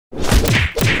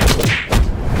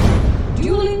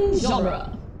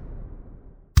genre.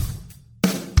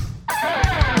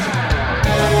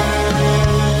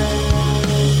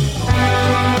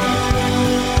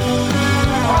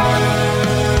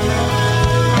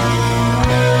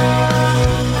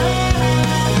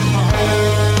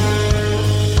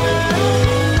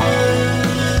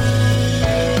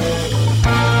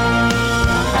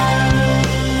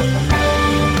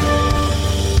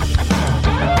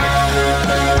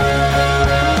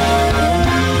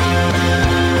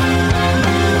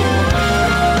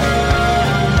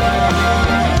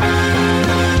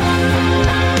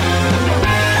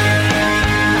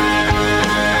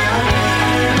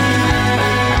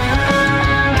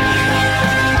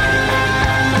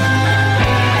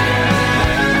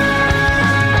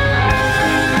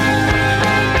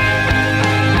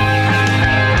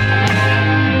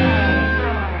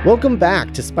 Welcome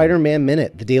back to Spider-Man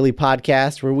Minute, the daily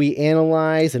podcast where we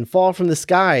analyze and fall from the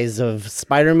skies of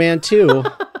Spider-Man 2,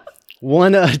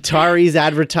 one Atari's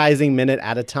advertising minute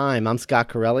at a time. I'm Scott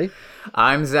Corelli.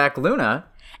 I'm Zach Luna.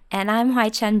 And I'm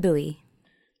Hui-Chen Bui.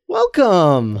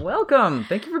 Welcome. Welcome.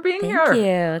 Thank you for being here. Thank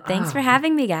you. Thanks for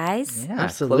having me, guys. Yeah,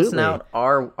 absolutely. Closing out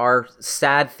our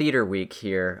sad theater week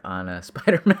here on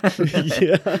Spider-Man.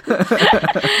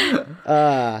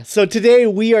 So today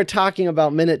we are talking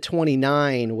about minute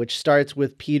 29, which starts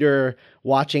with Peter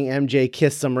watching MJ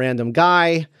kiss some random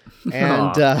guy,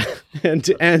 and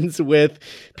ends with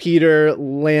Peter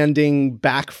landing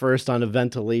back first on some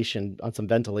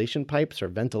ventilation pipes or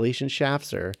ventilation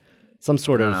shafts or some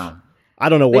sort of. I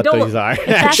don't know what those are. That's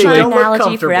Actually, an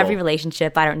analogy for every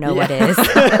relationship. I don't know what is.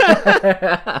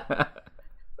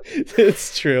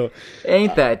 It's true.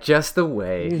 Ain't that just the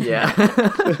way?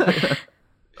 Yeah.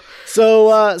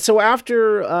 So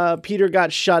after Peter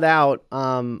got shut out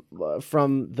from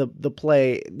the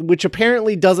play, which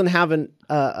apparently doesn't have an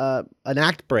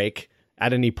act break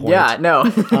at any point. Yeah, no.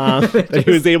 That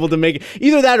he was able to make it.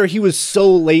 Either that or he was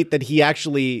so late that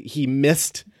he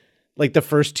missed like the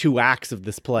first two acts of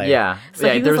this play. Yeah. So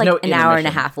he was there was like no an hour and a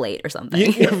intermission. half late or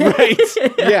something. Right.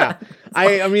 Yeah.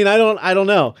 I mean, I don't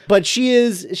know. But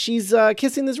she's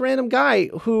kissing this random guy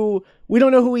who we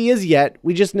don't know who he is yet.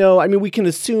 We just know, I mean, we can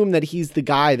assume that he's the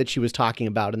guy that she was talking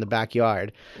about in the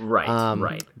backyard. Right,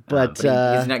 right. But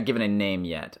he's not given a name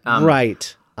yet.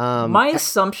 Right. My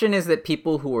assumption is that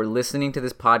people who are listening to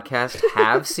this podcast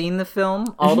have seen the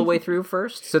film all the way through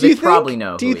first, so they probably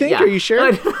know. Do you think? Yeah. Are you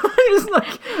sure?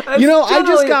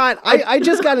 I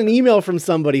just got an email from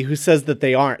somebody who says that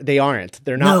they aren't.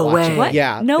 They're not No watching. way. What?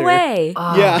 Yeah. No way.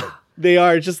 Yeah. They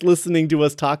are just listening to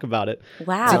us talk about it.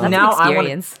 Wow, So that's now an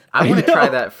experience. I want to try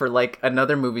that for like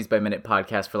another Movies by Minute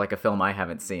podcast for like a film I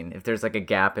haven't seen. If there's like a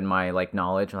gap in my like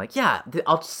knowledge, I'm like,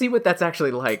 I'll see what that's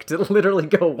actually like to literally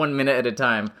go 1 minute at a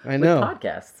time. I know. With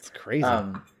podcasts. It's crazy.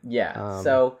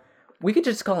 So we could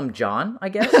just call him John, I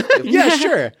guess. Yeah,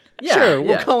 sure. Yeah, sure.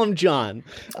 We'll yeah. call him John.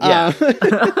 Yeah.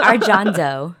 Our John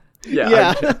Doe.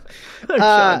 Yeah.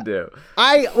 John Doe.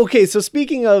 Okay, so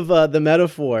speaking of the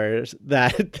metaphors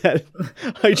that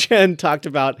Hui-Chen talked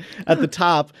about at the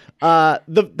top,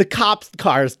 the cops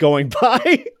cars going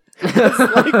by. It's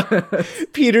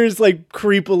like Peter's like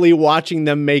creepily watching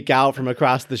them make out from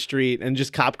across the street, and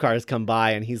just cop cars come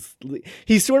by, and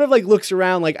he sort of like looks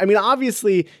around like, I mean,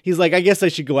 obviously he's like, I guess I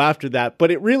should go after that,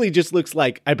 but it really just looks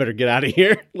like I better get out of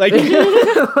here. Like,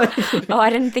 Oh,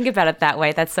 I didn't think about it that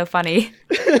way. That's so funny.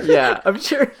 Yeah, I'm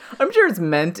sure it's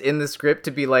meant in the script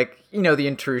to be like, you know, the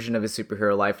intrusion of his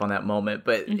superhero life on that moment,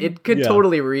 but it could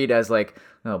totally read as like,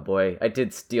 oh boy, I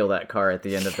did steal that car at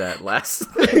the end of that last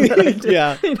thing that I did.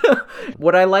 Yeah. You know?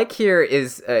 What I like here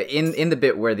is in the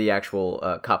bit where the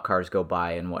actual cop cars go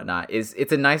by and whatnot,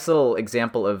 it's a nice little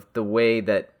example of the way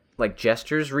that like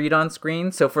gestures read on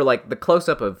screen. So for like the close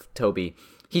up of Toby,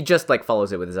 he just like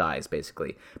follows it with his eyes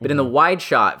basically. But in the wide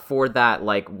shot for that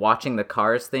like watching the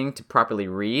cars thing to properly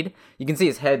read, you can see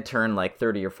his head turn like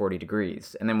 30 or 40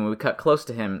 degrees. And then when we cut close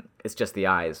to him, it's just the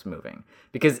eyes moving.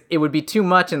 Because it would be too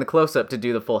much in the close-up to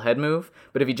do the full head move,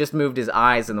 but if he just moved his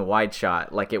eyes in the wide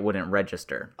shot, like it wouldn't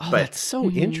register. Oh, but that's so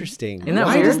interesting. Isn't that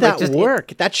Why weird? does that Like, just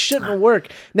work? That shouldn't work.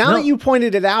 Now that you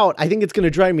pointed it out, I think it's going to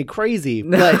drive me crazy.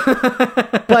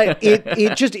 But but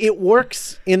it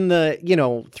works in the, you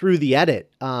know, through the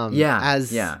edit. Oh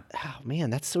man,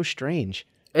 that's so strange.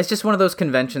 It's just one of those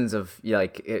conventions of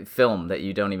like film that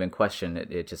you don't even question.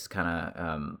 It just kind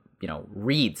of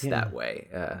reads that way.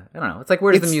 I don't know. It's like,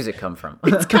 where does the music come from?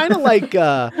 It's kind of like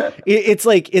it's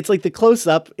like the close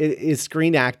up is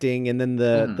screen acting, and then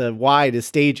the wide is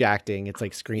stage acting. It's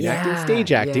like screen acting,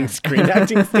 stage acting, screen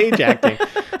acting, stage acting.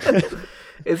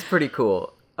 It's pretty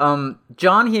cool.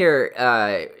 John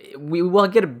here, we will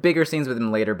get bigger scenes with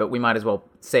him later, but we might as well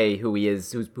say who he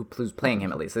is, who's playing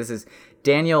him at least. This is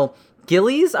Daniel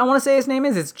Gillies, I want to say his name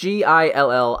is. It's Gillies.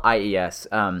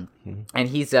 And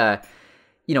he's a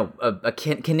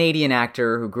Canadian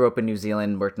actor who grew up in New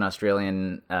Zealand, worked in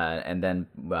Australian, and then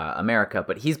America.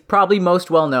 But he's probably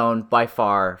most well known by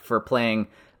far for playing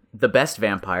the best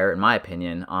vampire, in my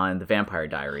opinion, on The Vampire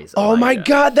Diaries. Oh my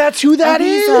God, that's who that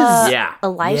is! Yeah.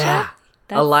 Elijah? Yeah.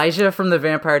 Elijah from The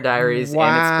Vampire Diaries, and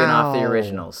it's been off the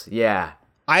originals. Yeah.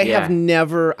 I have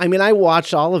never, I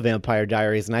watched all of Vampire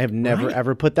Diaries, and I have never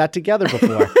ever put that together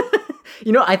before.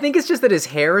 I think it's just that his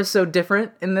hair is so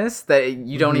different in this that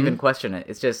you don't even question it.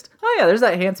 It's just, oh yeah, there's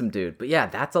that handsome dude. But yeah,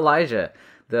 that's Elijah,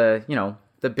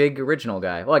 the big original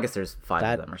guy. Well, I guess there's 5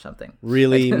 of them or something.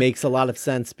 Really makes a lot of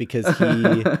sense because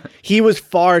he was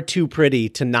far too pretty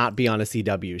to not be on a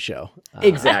CW show.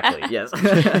 Exactly, yes.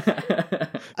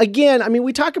 Again,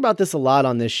 we talk about this a lot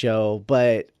on this show,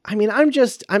 but I'm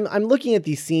looking at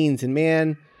these scenes and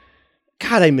man,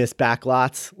 God, I miss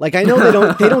backlots. Like I know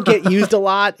they don't get used a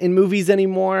lot in movies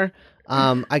anymore.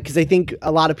 Because I think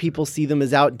a lot of people see them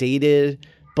as outdated.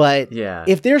 But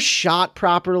if they're shot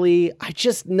properly,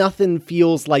 nothing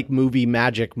feels like movie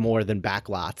magic more than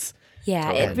backlots.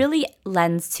 Yeah, it really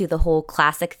lends to the whole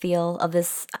classic feel of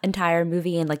this entire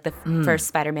movie and like the first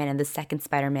Spider-Man and the second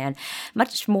Spider-Man.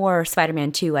 Much more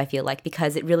Spider-Man 2, I feel like,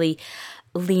 because it really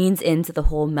leans into the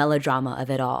whole melodrama of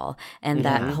it all and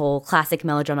that whole classic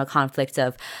melodrama conflict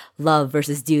of love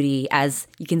versus duty, as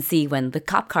you can see when the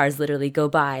cop cars literally go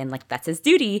by and like that's his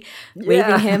duty,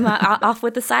 waving him off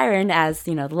with the siren as,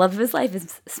 the love of his life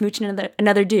is smooching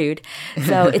another dude.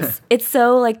 So it's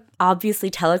so like obviously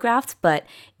telegraphed, but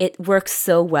it works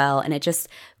so well and it just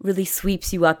really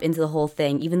sweeps you up into the whole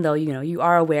thing, even though, you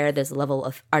are aware there's a level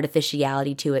of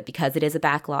artificiality to it because it is a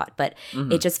backlot, but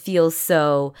it just feels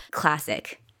so classic.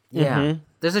 Yeah.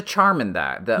 There's a charm in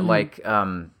that like,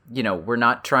 we're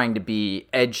not trying to be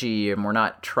edgy and we're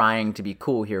not trying to be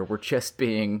cool here. We're just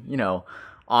being,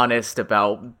 honest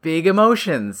about big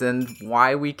emotions and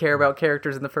why we care about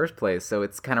characters in the first place. So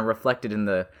it's kind of reflected in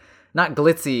the not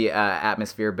glitzy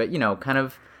atmosphere, but, kind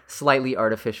of slightly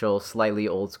artificial, slightly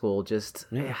old school. Just,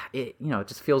 it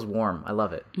just feels warm. I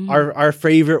love it. Our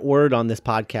favorite word on this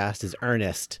podcast is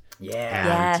earnest.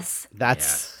 Yeah. And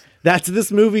that's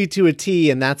this movie to a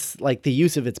T, and that's like the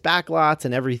use of its backlots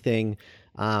and everything.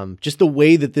 Just the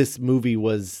way that this movie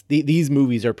was, these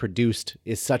movies are produced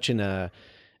is such in an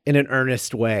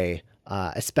earnest way,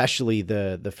 especially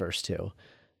the first two.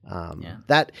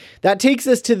 That takes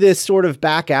us to this sort of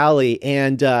back alley,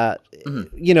 and I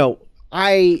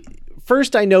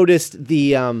noticed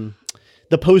the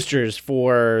posters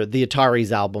for the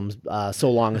Atari's albums,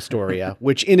 So Long Astoria,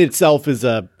 which in itself is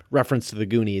a reference to the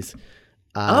Goonies.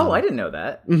 I didn't know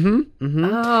that.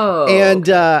 Oh, and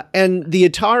the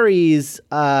Atari's,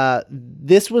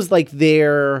 this was like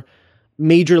their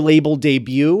major label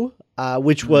debut.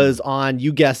 Which was on,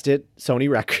 you guessed it, Sony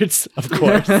Records, of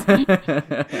course.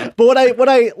 But what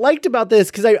I liked about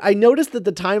this, because I noticed that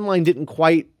the timeline didn't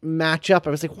quite match up. I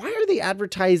was like, why are they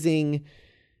advertising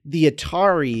the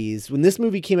Ataris when this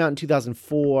movie came out in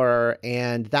 2004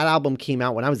 and that album came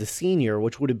out when I was a senior,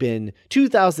 which would have been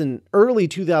early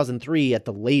 2003 at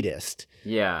the latest.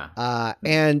 Yeah.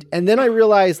 And then I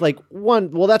realized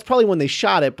that's probably when they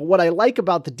shot it. But what I like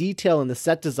about the detail and the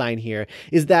set design here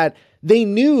is that they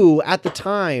knew at the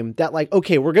time that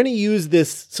okay, we're going to use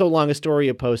this So Long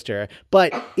Astoria poster,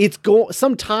 but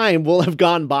some time will have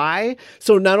gone by.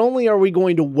 So not only are we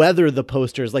going to weather the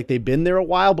posters like they've been there a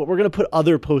while, but we're going to put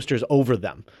other posters over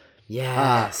them.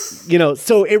 Yes.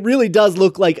 So it really does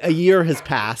look like a year has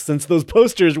passed since those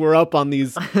posters were up on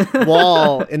these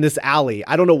wall in this alley.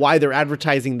 I don't know why they're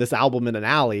advertising this album in an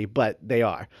alley, but they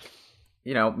are.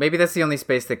 Maybe that's the only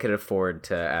space they could afford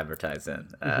to advertise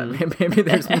in. Maybe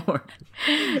there's more.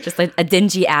 Just like a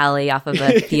dingy alley off of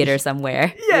a theater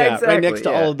somewhere. Yeah, exactly. Right next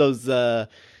to all of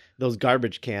those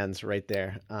garbage cans right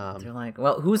there. They're like,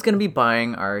 well, who's going to be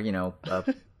buying our,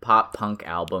 pop punk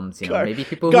albums? Maybe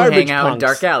people who hang out in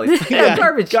dark alleys.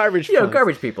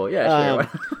 Garbage people. Yeah, sure.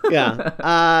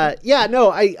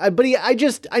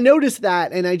 I noticed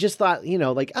that, and I just thought,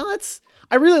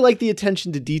 I really like the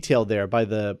attention to detail there by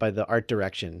the art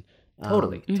direction.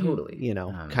 Totally.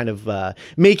 Kind of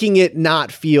making it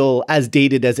not feel as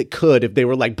dated as it could if they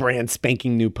were like brand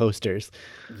spanking new posters.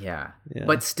 Yeah.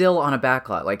 But still on a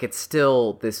backlot. Like it's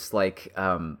still this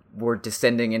we're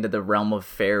descending into the realm of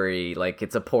fairy. Like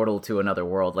it's a portal to another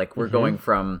world. Like we're going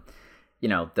from,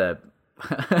 the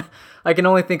I can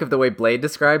only think of the way Blade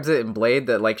describes it in Blade,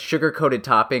 the sugar-coated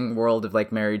topping world of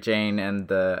Mary Jane and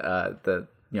the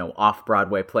off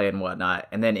Broadway play and whatnot,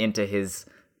 and then into his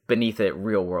beneath it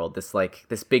real world,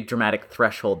 this big dramatic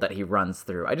threshold that he runs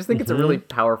through. I just think it's a really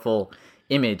powerful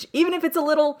image, even if it's a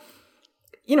little,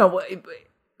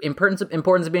 importance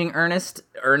of being earnest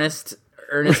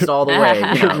all the way,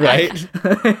 right?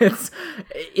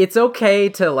 It's okay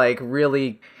to like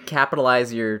really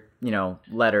capitalize your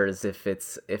letters if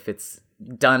it's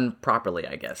done properly,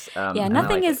 I guess.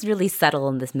 Nothing is really subtle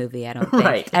in this movie, I don't think.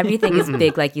 Right. Everything is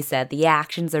big, like you said. The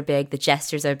actions are big, the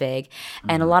gestures are big.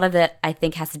 And a lot of it, I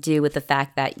think, has to do with the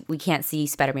fact that we can't see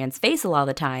Spider-Man's face a lot of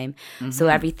the time. So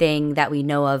everything that we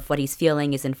know of what he's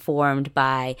feeling is informed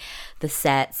by the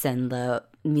sets and the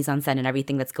mise-en-scène and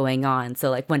everything that's going on. So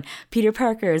like when Peter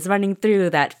Parker is running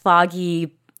through that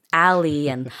foggy alley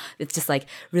and it's just like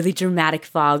really dramatic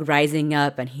fog rising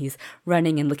up and he's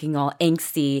running and looking all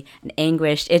angsty and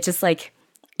anguished, it's just like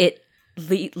it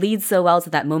leads so well to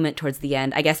that moment towards the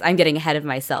end. I guess I'm getting ahead of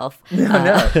myself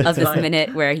of this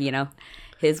minute where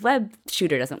his web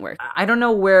shooter doesn't work. I don't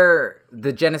know where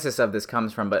the genesis of this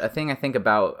comes from, but a thing I think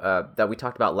about that we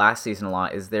talked about last season a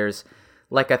lot is there's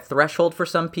like a threshold for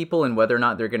some people and whether or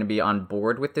not they're going to be on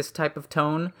board with this type of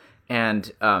tone.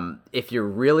 And if you're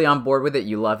really on board with it,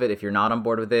 you love it. If you're not on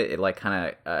board with it, it like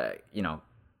kind of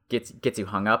gets you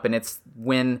hung up. And it's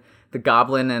when the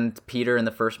Goblin and Peter in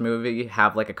the first movie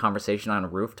have like a conversation on a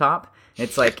rooftop.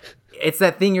 It's like it's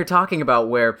that thing you're talking about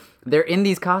where they're in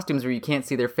these costumes where you can't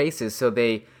see their faces, so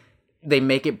they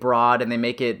make it broad and they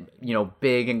make it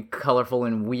big and colorful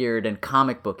and weird and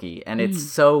comic booky, and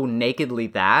it's so nakedly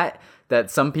that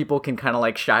some people can kind of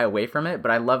like shy away from it.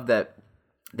 But I love that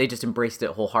they just embraced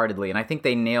it wholeheartedly, and I think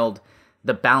they nailed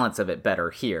the balance of it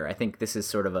better here. I think this is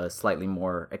sort of a slightly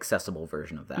more accessible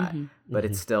version of that, but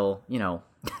it's still,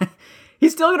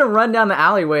 he's still gonna run down the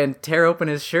alleyway and tear open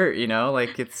his shirt,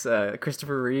 like it's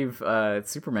Christopher Reeve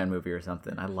Superman movie or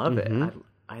something. I love it.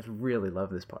 I really love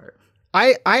this part.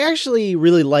 I actually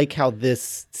really like how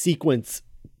this sequence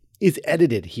is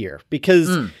edited here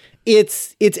because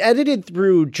it's edited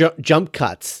through jump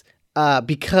cuts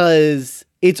because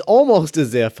it's almost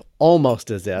as if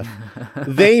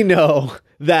they know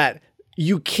that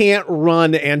you can't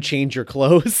run and change your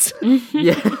clothes.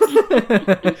 Yeah.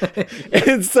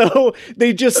 And so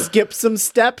they just skip some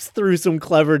steps through some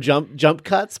clever jump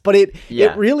cuts, but it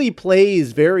really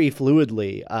plays very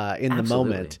fluidly in the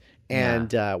moment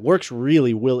and works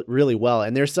really well.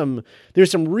 And there's some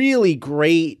really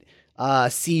great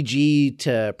CG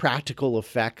to practical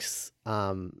effects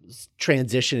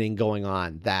transitioning going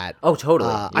on that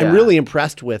totally I'm really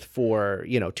impressed with for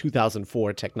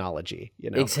 2004 technology.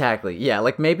 Exactly,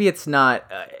 like maybe it's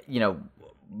not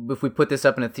if we put this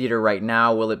up in a theater right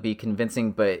now, will it be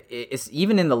convincing? But it's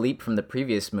even in the leap from the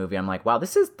previous movie, I'm like, wow,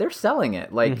 they're selling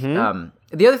it. Like the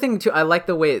other thing too, I like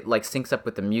the way it like syncs up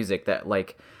with the music. That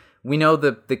like we know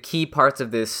the key parts of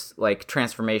this like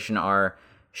transformation are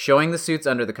showing the suits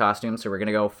under the costume, so we're going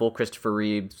to go full Christopher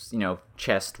Reeves,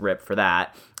 chest rip for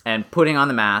that, and putting on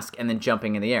the mask and then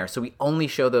jumping in the air. So we only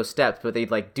show those steps, but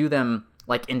they'd like do them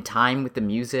like in time with the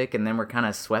music, and then we're kind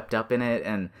of swept up in it.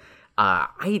 And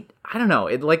I don't know,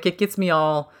 it gets me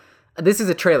all. This is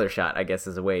a trailer shot, I guess,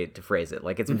 is a way to phrase it.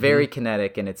 Like it's very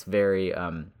kinetic and it's very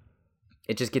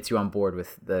it just gets you on board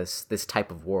with this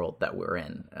type of world that we're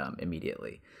in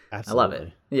immediately. Absolutely. I love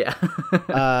it.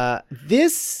 Yeah.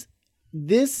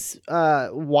 This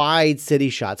wide city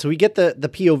shot. So we get the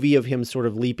POV of him sort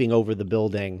of leaping over the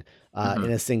building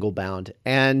in a single bound.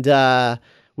 And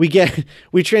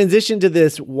we transition to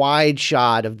this wide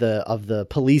shot of the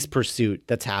police pursuit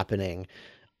that's happening.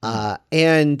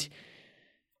 And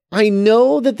I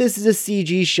know that this is a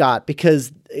CG shot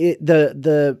because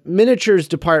the miniatures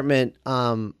department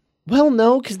no,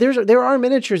 because there are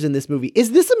miniatures in this movie.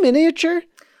 Is this a miniature?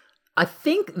 I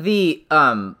think the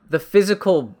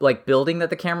physical like building that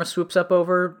the camera swoops up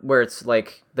over, where it's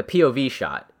like the POV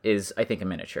shot, is I think a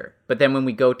miniature. But then when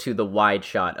we go to the wide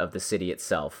shot of the city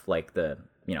itself, like the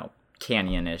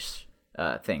canyon-ish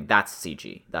thing, that's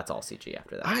CG. That's all CG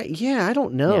after that. I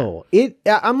don't know.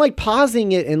 I'm like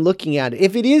pausing it and looking at it.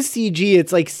 If it is CG,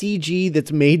 it's like CG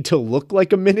that's made to look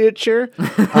like a miniature,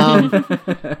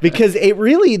 because it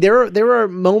really there are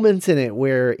moments in it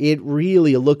where it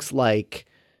really looks like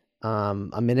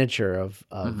a miniature of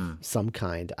some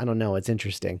kind. I don't know. It's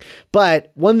interesting.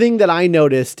 But one thing that I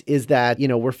noticed is that,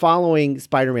 we're following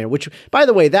Spider-Man, which, by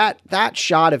the way, that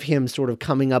shot of him sort of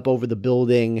coming up over the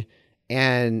building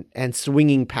and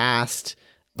swinging past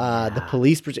the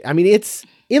police. I mean,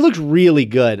 it looks really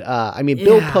good.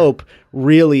 Bill Pope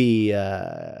really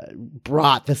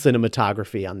brought the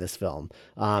cinematography on this film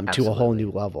to a whole new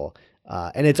level.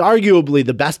 And it's arguably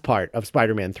the best part of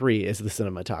Spider-Man 3 is the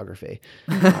cinematography.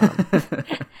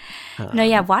 No,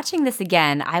 yeah, watching this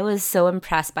again, I was so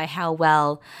impressed by how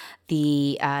well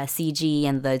the CG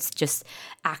and the just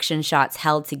action shots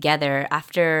held together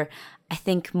after, I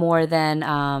think, more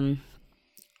than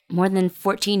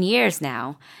 14 years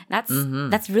now.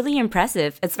 That's really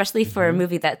impressive, especially for a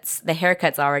movie that's the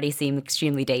haircuts already seem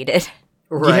extremely dated.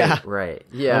 Right, Yeah. right.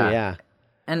 Yeah. Oh, yeah.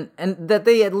 And that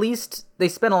they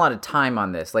spent a lot of time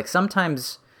on this. Like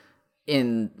sometimes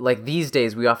in like these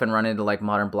days we often run into like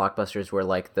modern blockbusters where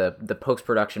like the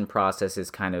post-production process is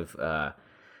kind of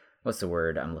what's the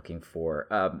word I'm looking for?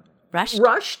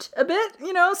 Rushed a bit,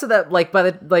 so that like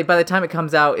by the time it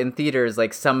comes out in theaters,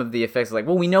 like some of the effects are like,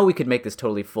 well, we know we could make this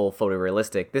totally full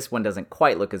photorealistic. This one doesn't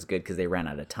quite look as good because they ran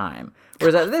out of time.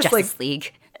 Whereas this Justice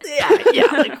League. Yeah.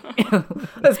 Like,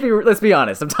 let's be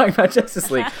honest. I'm talking about Justice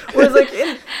League. Whereas, like,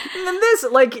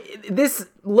 in this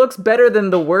looks better than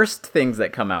the worst things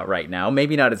that come out right now.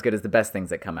 Maybe not as good as the best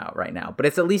things that come out right now, but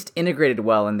it's at least integrated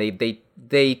well, and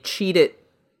they cheat it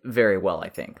very well. I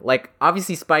think. Like,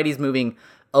 obviously, Spidey's moving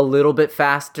a little bit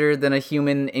faster than a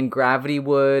human in gravity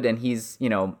would, and he's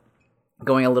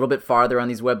going a little bit farther on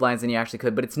these web lines than he actually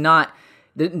could. But it's not.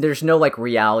 There's no like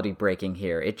reality breaking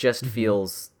here. It just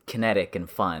feels kinetic and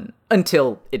fun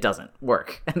until it doesn't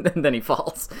work, and then he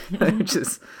falls, which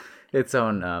is its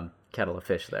own kettle of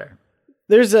fish there.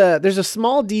 There's a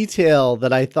small detail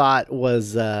that I thought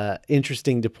was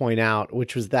interesting to point out,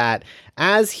 which was that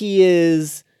as he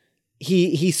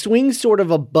swings sort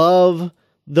of above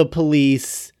the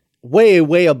police,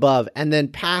 way above, and then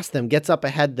past them, gets up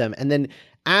ahead them, and then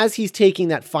as he's taking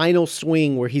that final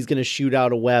swing where he's going to shoot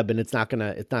out a web and it's not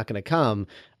gonna come.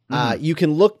 You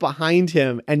can look behind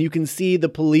him and you can see the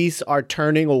police are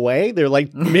turning away. They're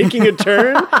like making a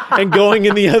turn and going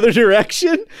in the other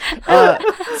direction.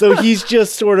 So he's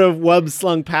just sort of web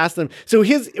slung past them. So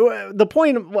the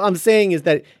point I'm saying is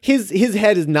that his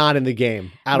head is not in the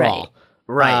game at all.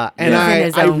 Right. And He's in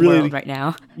his I own really world right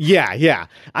now. Yeah.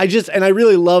 I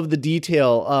really love the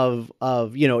detail of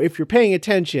if you're paying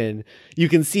attention, you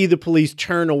can see the police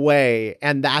turn away,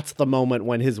 and that's the moment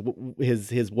when his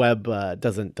web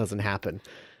doesn't happen.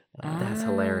 That's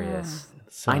hilarious.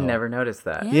 So, I never noticed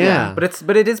that. Yeah.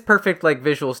 But it is perfect like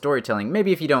visual storytelling.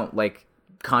 Maybe if you don't like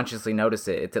consciously notice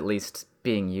it, it's at least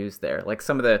being used there. Like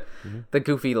some of the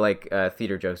goofy like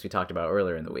theater jokes we talked about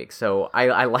earlier in the week. So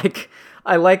I like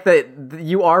that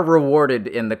you are rewarded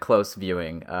in the close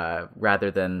viewing rather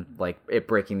than like it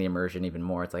breaking the immersion even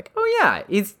more. It's like, oh yeah,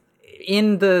 he's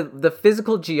in the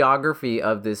physical geography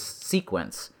of this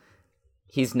sequence.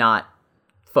 He's not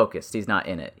focused. He's not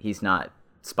in it. He's not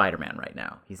Spider-Man right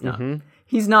now. He's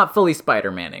not fully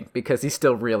Spider-Manning because he's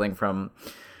still reeling from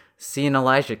seeing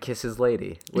Elijah kiss his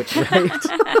lady, which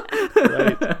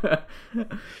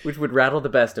which would rattle the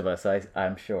best of us,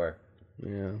 I'm sure.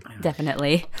 Yeah,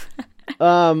 Definitely.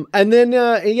 and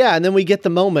then we get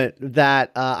the moment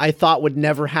that I thought would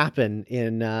never happen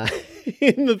in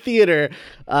in the theater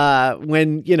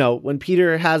when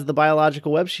Peter has the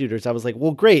biological web shooters. I was like,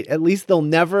 well, great, at least they'll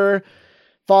never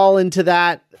fall into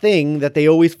that thing that they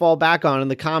always fall back on in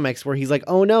the comics where he's like,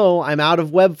 oh no, I'm out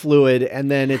of web fluid,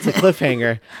 and then it's a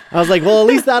cliffhanger. I was like, well, at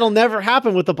least that'll never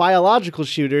happen with the biological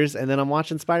shooters. And then I'm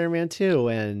watching Spider-Man 2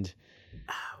 and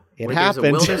it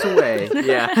happened. There's a way.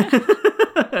 Yeah.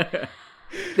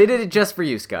 They did it just for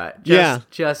you, Scott.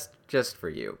 Just for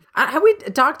you. Have we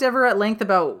talked ever at length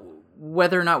about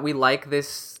whether or not we like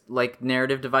this like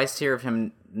narrative device here of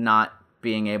him not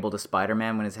being able to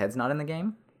Spider-Man when his head's not in the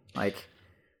game? Like,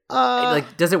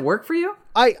 does it work for you?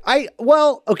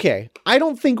 Well, okay. I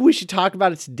don't think we should talk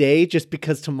about it today just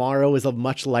because tomorrow is a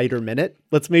much lighter minute.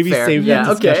 Let's maybe save that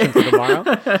discussion for tomorrow.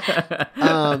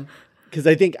 Because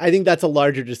I think that's a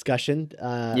larger discussion.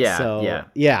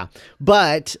 Yeah.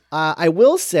 But I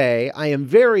will say I am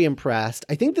very impressed.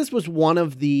 I think this was one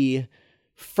of the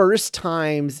first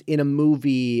times in a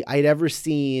movie I'd ever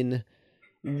seen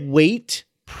weight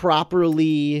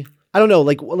properly. I don't know,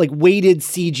 like weighted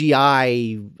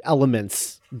CGI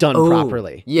elements done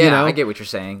properly. Yeah, I get what you're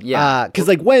saying. Yeah, because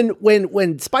like when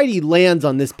Spidey lands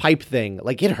on this pipe thing,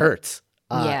 like it hurts.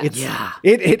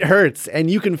 It hurts,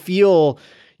 and you can feel,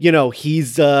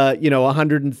 he's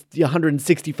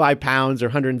 165 pounds or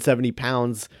 170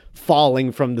 pounds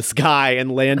falling from the sky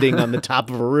and landing on the top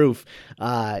of a roof.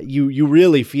 You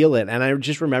really feel it, and I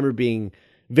just remember being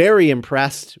very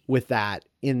impressed with that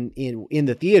in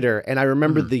the theater, and I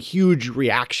remember the huge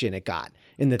reaction it got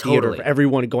in the theater for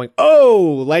everyone going,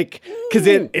 oh, like, because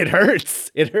it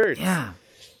hurts. Yeah,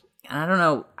 and I don't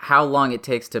know how long it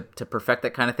takes to perfect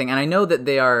that kind of thing, and I know that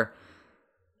they are.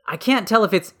 I can't tell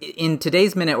if it's in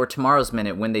today's minute or tomorrow's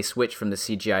minute when they switch from the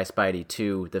CGI Spidey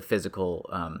to the physical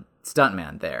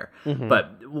stuntman there. Mm-hmm.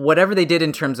 But whatever they did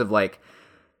in terms of like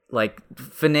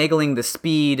finagling the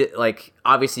speed, like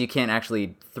obviously you can't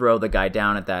actually throw the guy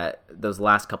down at those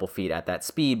last couple feet at that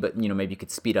speed, but you know, maybe you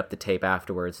could speed up the tape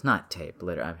afterwards. Not tape,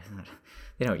 literally.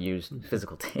 They don't use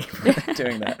physical tape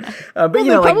doing that. But Well,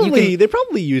 you know, they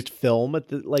probably used film at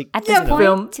this point,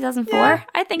 film. 2004. Yeah.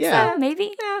 I think Yeah. so.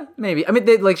 Maybe. Yeah, maybe. I mean,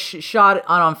 they like shot it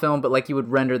on film, but like you would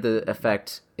render the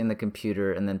effect in the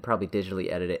computer and then probably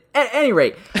digitally edit it. At any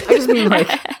rate, I just mean like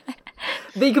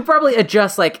they could probably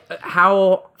adjust like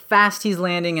how fast he's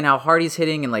landing and how hard he's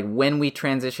hitting, and like when we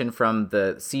transition from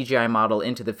the CGI model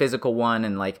into the physical one,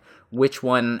 and like which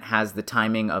one has the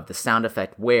timing of the sound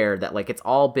effect where, that like it's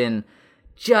all been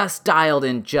just dialed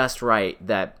in just right,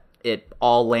 that it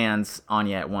all lands on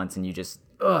you at once and you just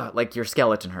like your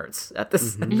skeleton hurts at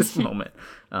this at this moment.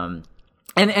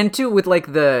 And two, with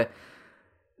like the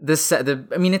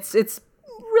I mean, it's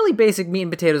really basic meat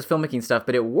and potatoes filmmaking stuff,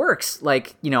 but it works.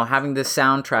 Like, you know, having the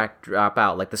soundtrack drop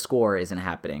out, like the score isn't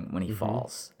happening when he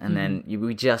falls, and then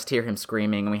we just hear him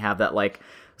screaming, and we have that like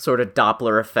sort of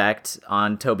Doppler effect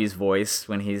on Toby's voice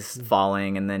when he's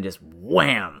falling, and then just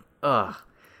wham. Ugh.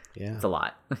 Yeah. It's a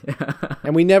lot.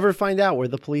 And we never find out where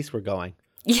the police were going.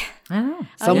 Yeah. I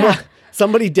know.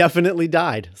 Somebody definitely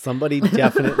died. Somebody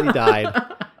definitely died.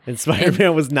 And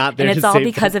Spider-Man was not there And to it's all save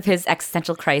because of his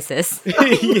existential crisis. them.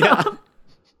 Yeah.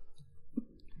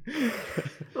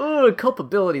 Oh,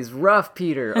 culpability's rough,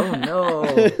 Peter. Oh no.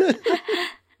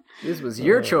 This was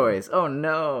your choice. Oh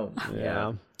no.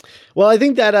 Yeah. Well, I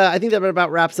think that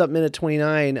about wraps up minute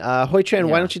 29. Hoi Tran,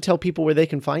 why don't you tell people where they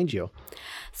can find you?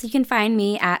 So you can find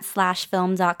me at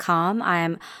 /film.com.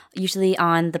 I'm usually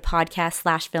on the podcast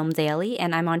 /Film Daily,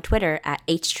 and I'm on Twitter at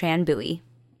HTranBuoy.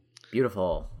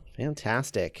 Beautiful.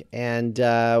 Fantastic. And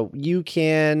you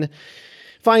can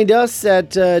find us at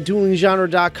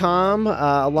duelinggenre.com,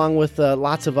 along with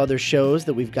lots of other shows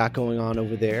that we've got going on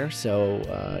over there.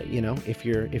 So, you know, if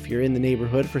you're in the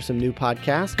neighborhood for some new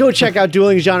podcasts, go check out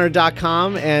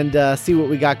duelinggenre.com and see what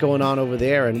we got going on over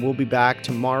there. And we'll be back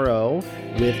tomorrow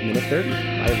with Minute 30. Bye,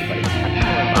 everybody.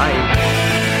 Bye.